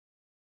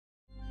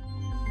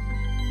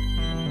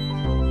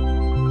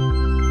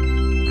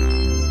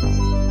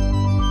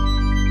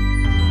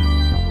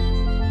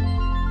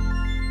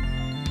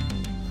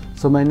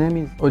So my name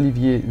is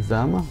Olivier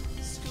Zahm.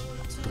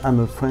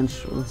 I'm a French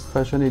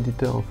fashion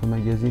editor of a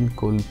magazine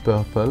called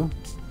Purple,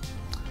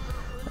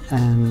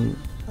 and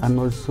I'm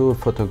also a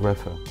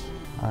photographer.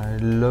 I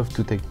love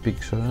to take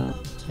pictures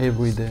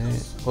every day,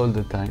 all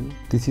the time.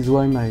 This is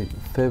why my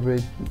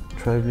favorite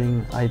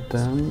traveling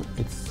item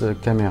is a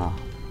camera,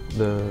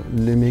 the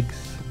Lumix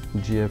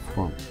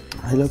GF1.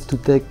 I love to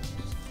take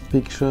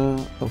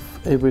pictures of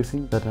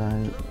everything that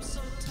I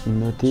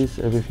notice,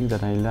 everything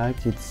that I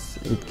like. It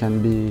can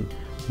be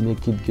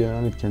naked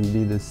girl, it can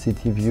be the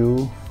city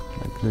view,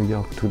 like New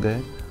York today.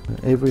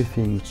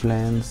 Everything,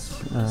 plants,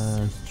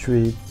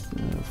 streets,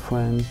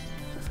 friends,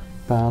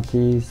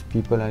 parties,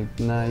 people at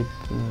night,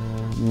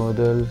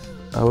 models.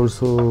 I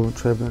also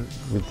travel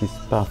with this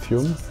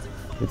perfume.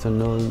 It's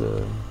an old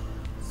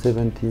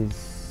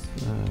 70s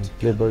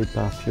Playboy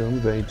perfume,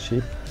 very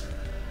cheap,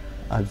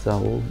 at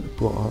Zaro,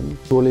 pour hommes.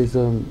 Pour les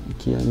hommes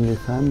qui aiment les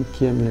femmes,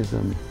 qui aiment les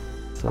hommes.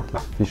 Sort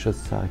of vicious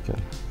cycle.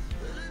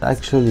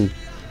 Actually,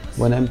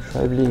 when I'm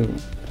traveling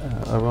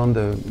around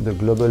the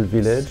global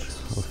village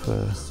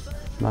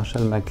of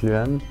Marshall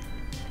McLuhan,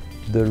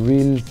 the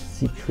real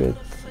secret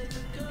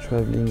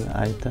traveling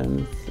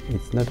item,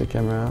 it's not a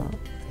camera,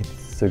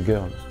 it's a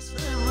girl.